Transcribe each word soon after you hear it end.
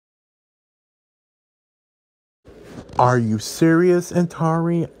Are you serious,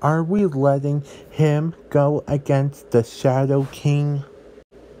 Antari? Are we letting him go against the Shadow King?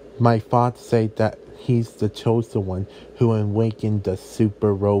 My thoughts say that he's the chosen one who awakened the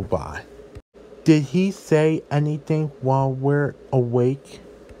super robot. Did he say anything while we're awake?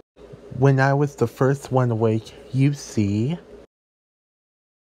 When I was the first one awake, you see?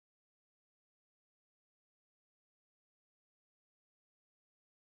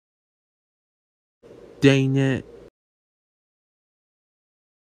 Dang it.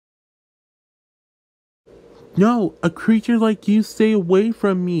 No, a creature like you stay away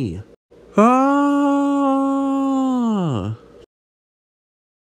from me. Ah!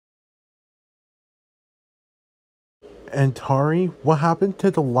 Antari, what happened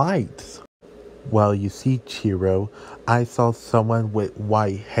to the lights? Well, you see, Chiro, I saw someone with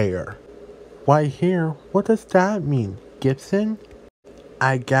white hair. White hair? What does that mean? Gibson?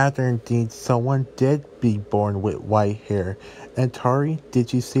 I gather indeed someone did be born with white hair. Antari,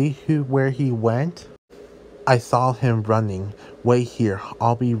 did you see where he went? I saw him running. Wait here,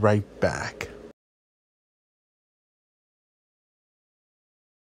 I'll be right back.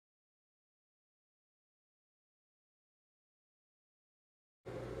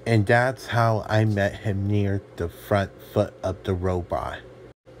 And that's how I met him near the front foot of the robot.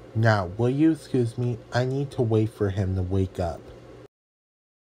 Now, will you excuse me? I need to wait for him to wake up.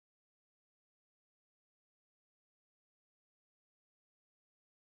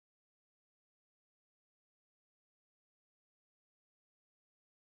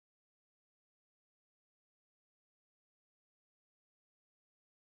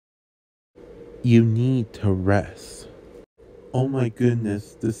 You need to rest. Oh my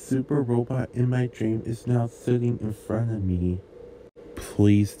goodness, the super robot in my dream is now sitting in front of me.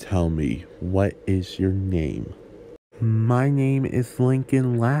 Please tell me, what is your name? My name is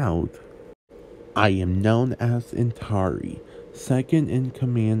Lincoln Loud. I am known as Intari, second in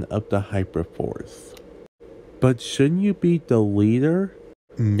command of the Hyperforce. But shouldn't you be the leader?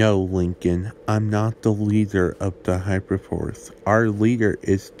 No, Lincoln, I'm not the leader of the Hyperforce. Our leader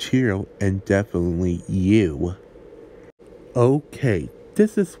is Chiro and definitely you. Okay,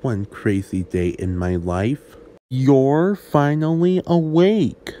 this is one crazy day in my life. You're finally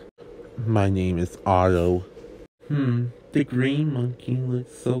awake. My name is Otto. The green monkey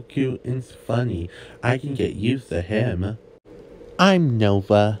looks so cute and funny. I can get used to him. I'm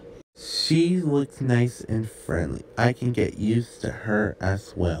Nova. She looks nice and friendly. I can get used to her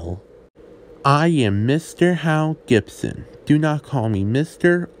as well. I am Mr. Hal Gibson. Do not call me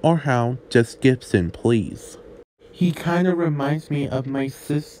Mr. or Hal, just Gibson, please. He kind of reminds me of my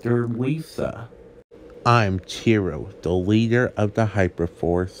sister, Lisa. I'm Chiro, the leader of the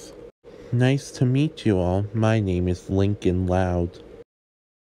Hyperforce. Nice to meet you all. My name is Lincoln Loud.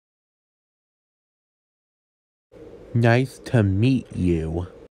 Nice to meet you.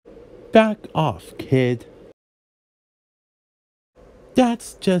 Back off, kid.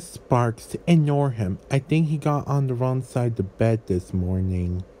 That's just Sparks. Ignore him. I think he got on the wrong side of the bed this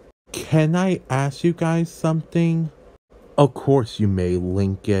morning. Can I ask you guys something? Of course you may,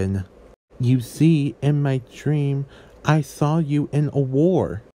 Lincoln. You see, in my dream, I saw you in a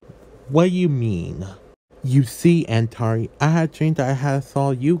war. What do you mean? You see, Antari, I had dreamed that I had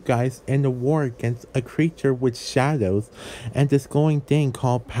saw you guys in a war against a creature with shadows and this glowing thing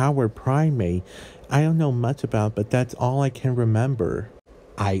called Power Primate. I don't know much about it, but that's all I can remember.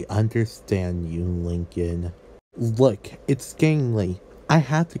 I understand you, Lincoln. Look, it's getting late. I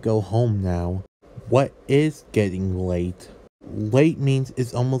have to go home now. What is getting late? Late means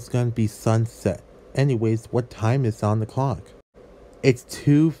it's almost gonna be sunset. Anyways, what time is on the clock? It's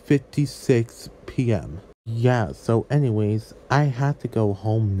 2:56 p.m. Yeah, so anyways, I have to go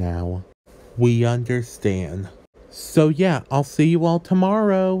home now. We understand. So yeah, I'll see you all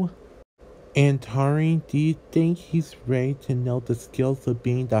tomorrow. Antari, do you think he's ready to know the skills of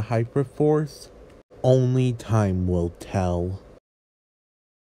being the Hyperforce? Only time will tell.